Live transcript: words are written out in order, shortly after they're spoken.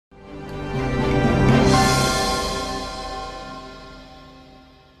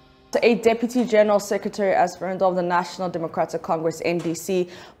a Deputy General Secretary aspirant of the National Democratic Congress NDC,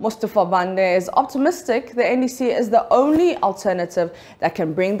 Mustafa Bande, is optimistic the NDC is the only alternative that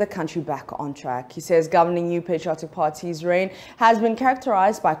can bring the country back on track. He says governing New Patriotic Party's reign has been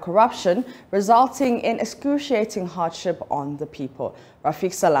characterized by corruption, resulting in excruciating hardship on the people.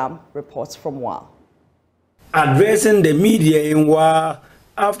 Rafiq Salam reports from Wa. Addressing the media in Wa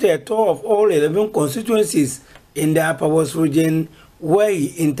after a tour of all 11 constituencies in the Upper West region, where he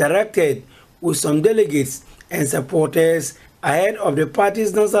interacted with some delegates and supporters ahead of the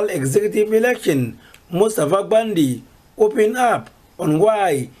party's national executive election, Mustafa Bande opened up on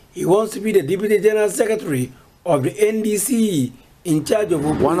why he wants to be the Deputy General Secretary of the NDC in charge of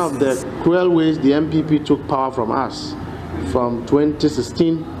operations. One of the cruel ways the MPP took power from us from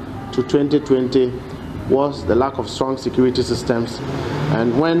 2016 to 2020 was the lack of strong security systems.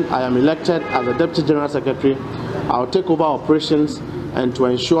 And when I am elected as the Deputy General Secretary, I'll take over operations and to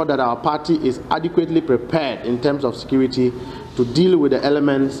ensure that our party is adequately prepared in terms of security to deal with the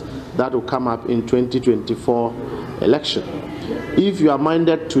elements that will come up in 2024 election. If you are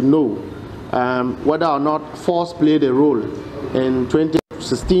minded to know whether or not force played a role in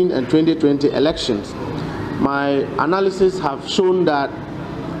 2016 and 2020 elections, my analysis have shown that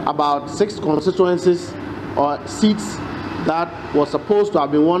about 6 constituencies or seats that were supposed to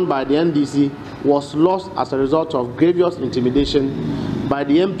have been won by the NDC was lost as a result of grievous intimidation by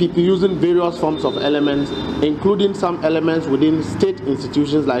the MPP using various forms of elements, including some elements within state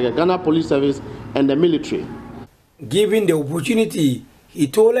institutions like the Ghana Police Service and the military. Given the opportunity, he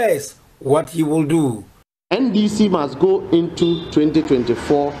told us what he will do. NDC must go into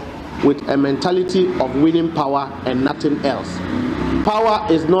 2024 with a mentality of winning power and nothing else. Power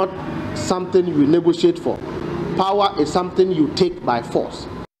is not something you negotiate for. Power is something you take by force.